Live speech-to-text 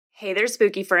Hey there,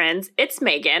 spooky friends. It's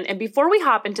Megan, and before we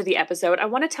hop into the episode, I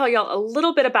want to tell y'all a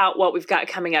little bit about what we've got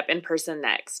coming up in person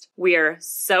next. We're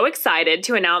so excited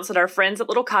to announce that our friends at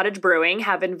Little Cottage Brewing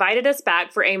have invited us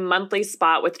back for a monthly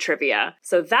spot with trivia.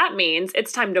 So that means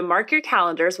it's time to mark your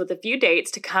calendars with a few dates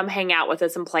to come hang out with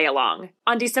us and play along.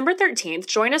 On December 13th,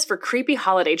 join us for creepy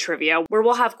holiday trivia, where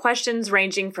we'll have questions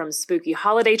ranging from spooky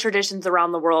holiday traditions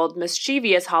around the world,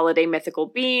 mischievous holiday mythical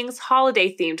beings,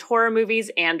 holiday-themed horror movies,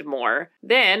 and more.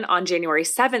 Then, on January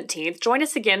 17th, join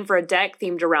us again for a deck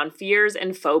themed around fears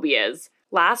and phobias.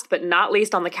 Last but not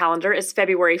least on the calendar is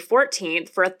February 14th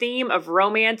for a theme of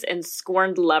romance and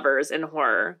scorned lovers in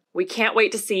horror. We can't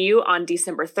wait to see you on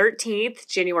December 13th,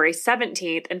 January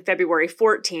 17th, and February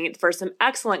 14th for some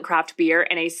excellent craft beer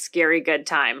and a scary good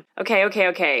time.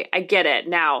 Okay, I get it.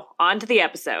 Now, on to the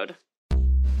episode.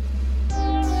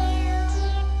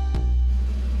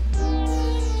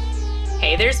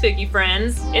 Hey there, spooky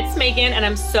friends. It's Megan, and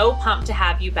I'm so pumped to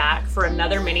have you back for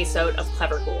another minisode of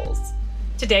Clever Ghouls.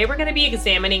 Today, we're going to be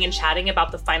examining and chatting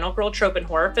about the final girl trope in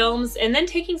horror films, and then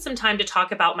taking some time to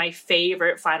talk about my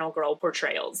favorite final girl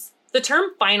portrayals. The term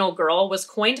final girl was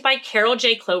coined by Carol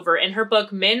J. Clover in her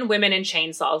book Men, Women, and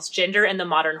Chainsaws, Gender in the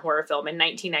Modern Horror Film in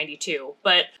 1992,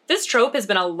 but this trope has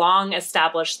been a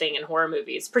long-established thing in horror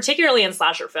movies, particularly in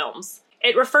slasher films.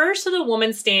 It refers to the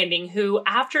woman standing who,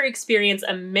 after experiencing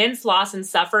immense loss and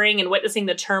suffering and witnessing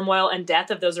the turmoil and death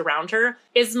of those around her,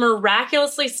 is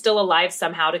miraculously still alive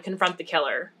somehow to confront the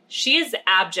killer. She is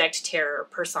abject terror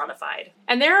personified.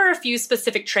 And there are a few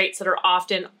specific traits that are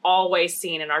often always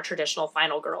seen in our traditional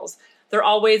final girls. They're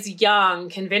always young,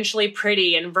 conventionally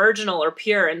pretty, and virginal or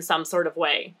pure in some sort of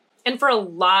way. And for a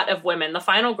lot of women, the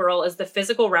final girl is the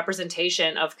physical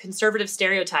representation of conservative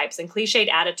stereotypes and cliched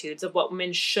attitudes of what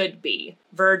women should be.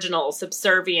 Virginal,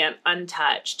 subservient,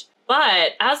 untouched.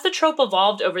 But as the trope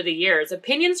evolved over the years,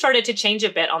 opinions started to change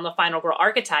a bit on the final girl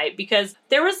archetype because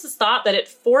there was this thought that it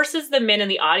forces the men in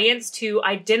the audience to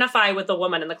identify with the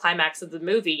woman in the climax of the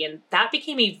movie, and that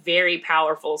became a very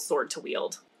powerful sword to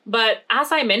wield. But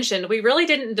as I mentioned, we really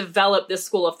didn't develop this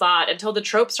school of thought until the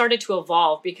trope started to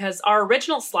evolve because our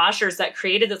original slashers that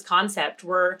created this concept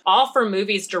were all for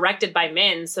movies directed by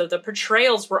men, so the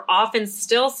portrayals were often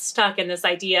still stuck in this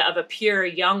idea of a pure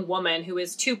young woman who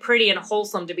is too pretty and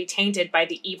wholesome to be tainted by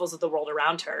the evils of the world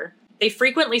around her. They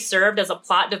frequently served as a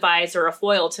plot device or a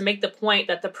foil to make the point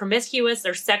that the promiscuous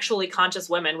or sexually conscious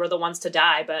women were the ones to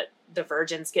die, but the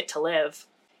virgins get to live.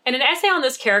 In an essay on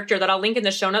this character that I'll link in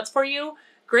the show notes for you,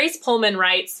 Grace Pullman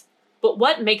writes, "But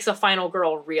what makes a final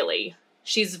girl really?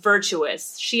 She's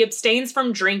virtuous. She abstains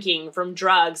from drinking, from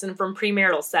drugs, and from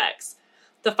premarital sex.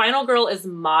 The final girl is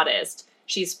modest.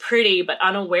 She's pretty but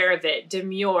unaware of it,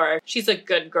 demure. She's a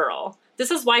good girl.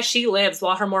 This is why she lives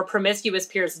while her more promiscuous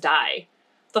peers die.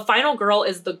 The final girl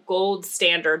is the gold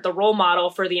standard, the role model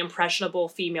for the impressionable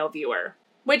female viewer."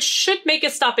 Which should make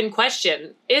us stop and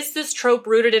question, is this trope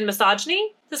rooted in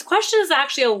misogyny? This question is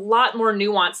actually a lot more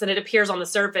nuanced than it appears on the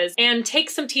surface and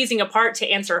takes some teasing apart to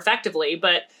answer effectively,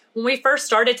 but when we first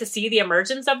started to see the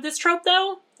emergence of this trope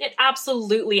though, it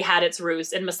absolutely had its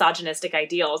roots in misogynistic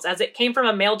ideals, as it came from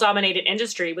a male-dominated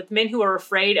industry with men who were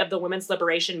afraid of the women's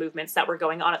liberation movements that were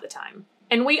going on at the time.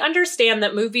 And we understand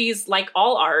that movies, like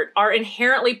all art, are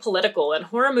inherently political, and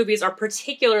horror movies are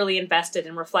particularly invested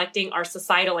in reflecting our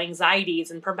societal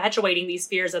anxieties and perpetuating these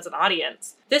fears as an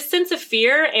audience. This sense of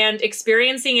fear and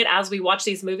experiencing it as we watch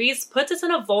these movies puts us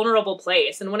in a vulnerable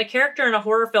place, and when a character in a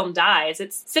horror film dies,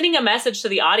 it's sending a message to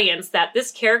the audience that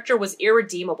this character was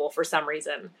irredeemable for some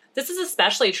reason. This is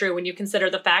especially true when you consider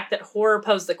the fact that horror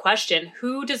posed the question,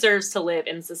 who deserves to live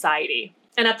in society?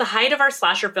 And at the height of our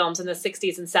slasher films in the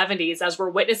 60s and 70s, as we're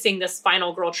witnessing this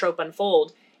final girl trope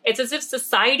unfold, it's as if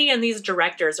society and these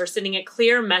directors are sending a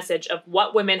clear message of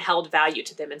what women held value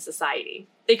to them in society.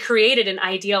 They created and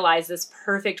idealized this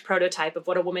perfect prototype of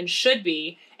what a woman should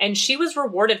be, and she was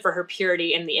rewarded for her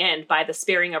purity in the end by the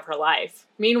sparing of her life.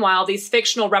 Meanwhile, these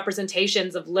fictional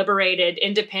representations of liberated,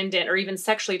 independent, or even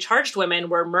sexually charged women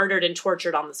were murdered and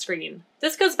tortured on the screen.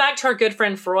 This goes back to our good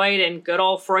friend Freud and good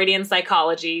old Freudian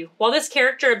psychology. While this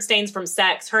character abstains from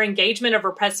sex, her engagement of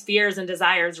repressed fears and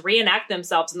desires reenact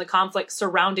themselves in the conflict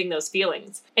surrounding those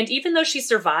feelings. And even though she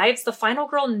survives, the final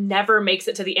girl never makes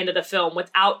it to the end of the film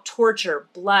without torture,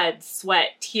 blood,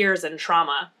 sweat, tears, and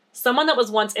trauma. Someone that was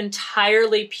once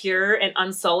entirely pure and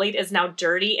unsullied is now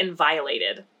dirty and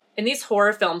violated. In these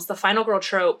horror films, the final girl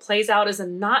trope plays out as a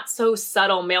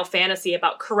not-so-subtle male fantasy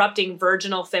about corrupting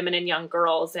virginal feminine young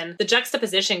girls, and the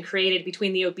juxtaposition created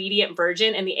between the obedient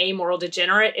virgin and the amoral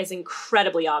degenerate is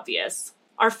incredibly obvious.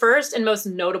 Our first and most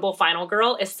notable final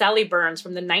girl is Sally Burns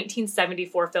from the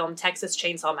 1974 film Texas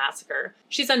Chainsaw Massacre.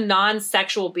 She's a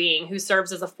non-sexual being who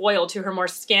serves as a foil to her more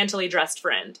scantily dressed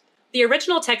friend. The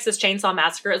original Texas Chainsaw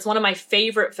Massacre is one of my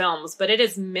favorite films, but it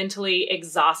is mentally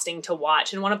exhausting to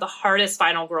watch and one of the hardest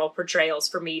final girl portrayals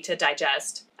for me to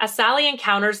digest. As Sally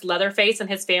encounters Leatherface and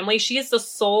his family, she is the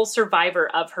sole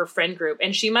survivor of her friend group,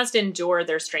 and she must endure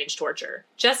their strange torture.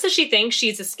 Just as she thinks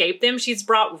she's escaped them, she's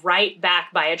brought right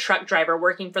back by a truck driver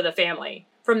working for the family.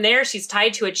 From there, she's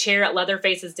tied to a chair at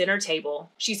Leatherface's dinner table.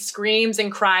 She screams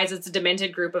and cries as a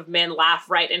demented group of men laugh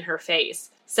right in her face.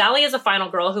 Sally is a final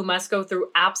girl who must go through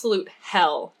absolute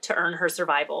hell to earn her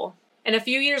survival. And a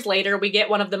few years later, we get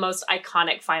one of the most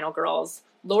iconic final girls,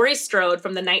 Laurie Strode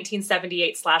from the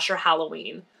 1978 slasher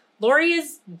Halloween. Laurie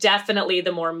is definitely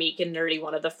the more meek and nerdy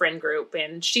one of the friend group,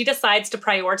 and she decides to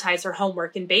prioritize her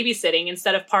homework and babysitting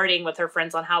instead of partying with her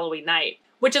friends on Halloween night,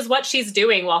 which is what she's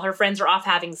doing while her friends are off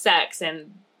having sex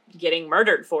and getting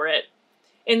murdered for it.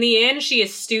 In the end, she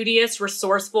is studious,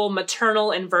 resourceful,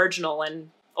 maternal, and virginal, and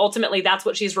ultimately that's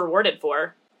what she's rewarded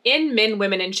for. In Men,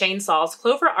 Women, and Chainsaws,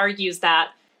 Clover argues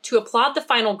that to applaud the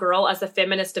final girl as a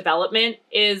feminist development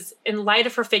is, in light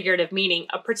of her figurative meaning,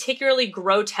 a particularly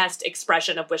grotesque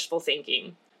expression of wishful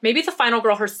thinking. Maybe the final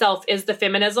girl herself is the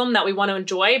feminism that we want to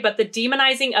enjoy, but the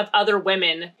demonizing of other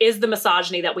women is the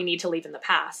misogyny that we need to leave in the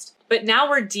past. But now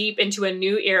we're deep into a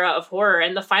new era of horror,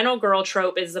 and the final girl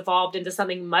trope is evolved into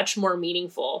something much more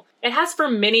meaningful. It has for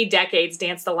many decades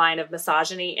danced the line of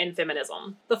misogyny and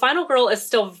feminism. The final girl is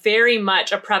still very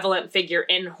much a prevalent figure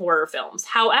in horror films.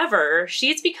 However,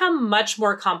 she's become much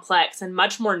more complex and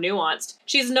much more nuanced.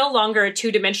 She's no longer a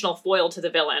two-dimensional foil to the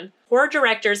villain. Horror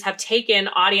directors have taken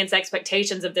audience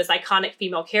expectations of this iconic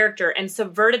female character and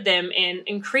subverted them in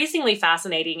increasingly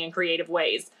fascinating and creative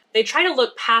ways. They try to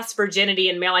look past virginity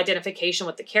and male identification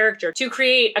with the character to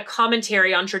create a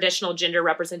commentary on traditional gender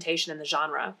representation in the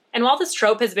genre. And while this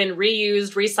trope has been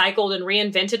reused, recycled, and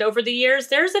reinvented over the years,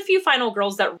 there's a few final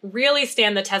girls that really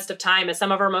stand the test of time as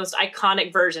some of our most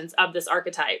iconic versions of this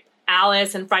archetype.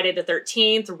 Alice in Friday the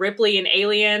 13th, Ripley in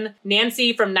Alien,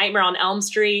 Nancy from Nightmare on Elm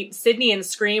Street, Sydney in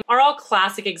Scream are all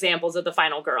classic examples of the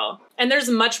final girl. And there's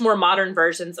much more modern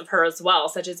versions of her as well,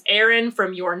 such as Erin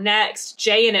from You're Next,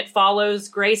 Jay in It Follows,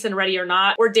 Grace in Ready or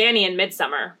Not, or Danny in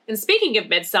Midsummer. And speaking of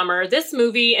Midsummer, this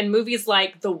movie and movies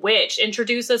like The Witch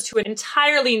introduce us to an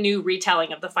entirely new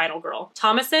retelling of the final girl.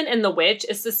 Thomasin in The Witch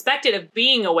is suspected of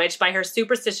being a witch by her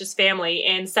superstitious family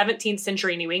in 17th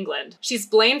century New England. She's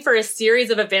blamed for a series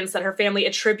of events that her family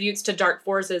attributes to dark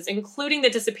forces, including the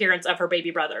disappearance of her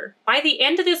baby brother. By the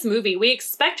end of this movie, we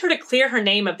expect her to clear her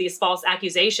name of these false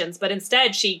accusations, but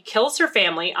instead she kills her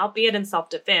family, albeit in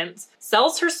self-defense,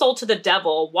 sells her soul to the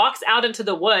devil, walks out into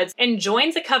the woods, and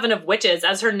joins a coven of witches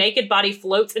as her naked body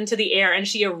floats into the air and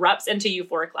she erupts into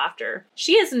euphoric laughter.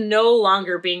 She is no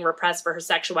longer being repressed for her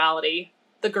sexuality.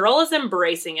 The girl is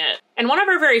embracing it. And one of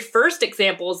our very first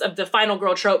examples of the final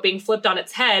girl trope being flipped on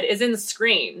its head is in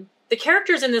Scream. The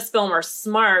characters in this film are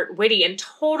smart, witty, and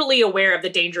totally aware of the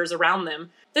dangers around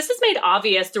them. This is made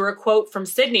obvious through a quote from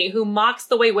Sydney, who mocks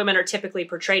the way women are typically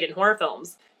portrayed in horror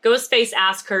films. Ghostface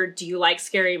asks her, "Do you like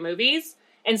scary movies?"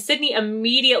 And Sydney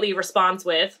immediately responds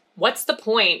with, "What's the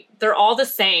point? They're all the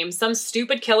same. Some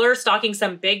stupid killer stalking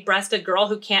some big-breasted girl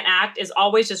who can't act is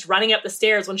always just running up the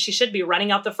stairs when she should be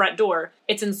running out the front door.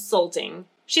 It's insulting."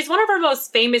 She's one of our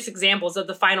most famous examples of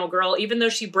the final girl, even though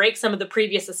she breaks some of the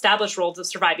previous established roles of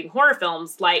surviving horror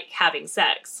films, like having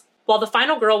sex. While the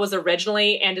final girl was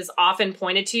originally and is often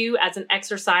pointed to as an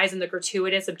exercise in the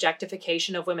gratuitous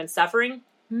objectification of women's suffering,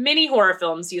 many horror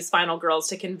films use final girls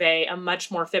to convey a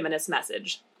much more feminist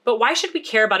message. But why should we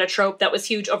care about a trope that was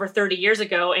huge over 30 years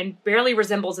ago and barely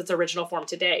resembles its original form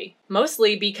today?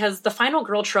 Mostly because the final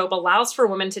girl trope allows for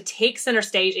women to take center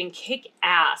stage and kick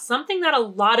ass, something that a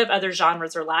lot of other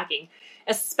genres are lacking,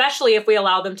 especially if we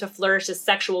allow them to flourish as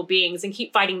sexual beings and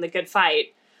keep fighting the good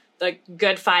fight. The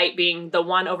good fight being the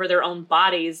one over their own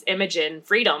bodies, image, and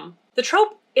freedom. The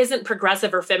trope isn't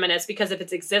progressive or feminist because of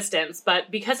its existence,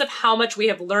 but because of how much we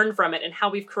have learned from it and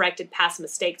how we've corrected past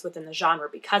mistakes within the genre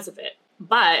because of it.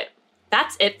 But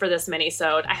that's it for this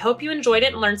minisode. I hope you enjoyed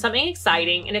it and learned something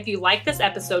exciting, and if you liked this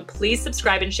episode, please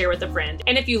subscribe and share with a friend.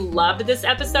 And if you loved this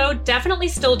episode, definitely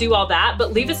still do all that,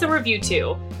 but leave us a review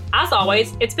too. As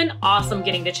always, it's been awesome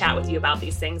getting to chat with you about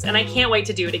these things, and I can't wait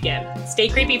to do it again. Stay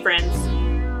creepy, friends.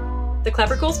 The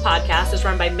Clever Ghouls podcast is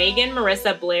run by Maegan,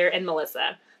 Marissa, Blair, and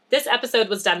Melissa. This episode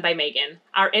was done by Maegan.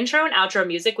 Our intro and outro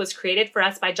music was created for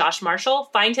us by Josh Marshall.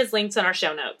 Find his links in our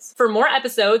show notes. For more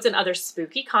episodes and other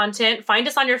spooky content, find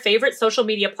us on your favorite social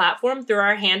media platform through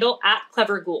our handle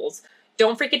 @CleverGhouls.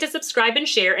 Don't forget to subscribe and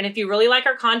share, and if you really like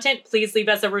our content, please leave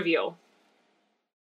us a review.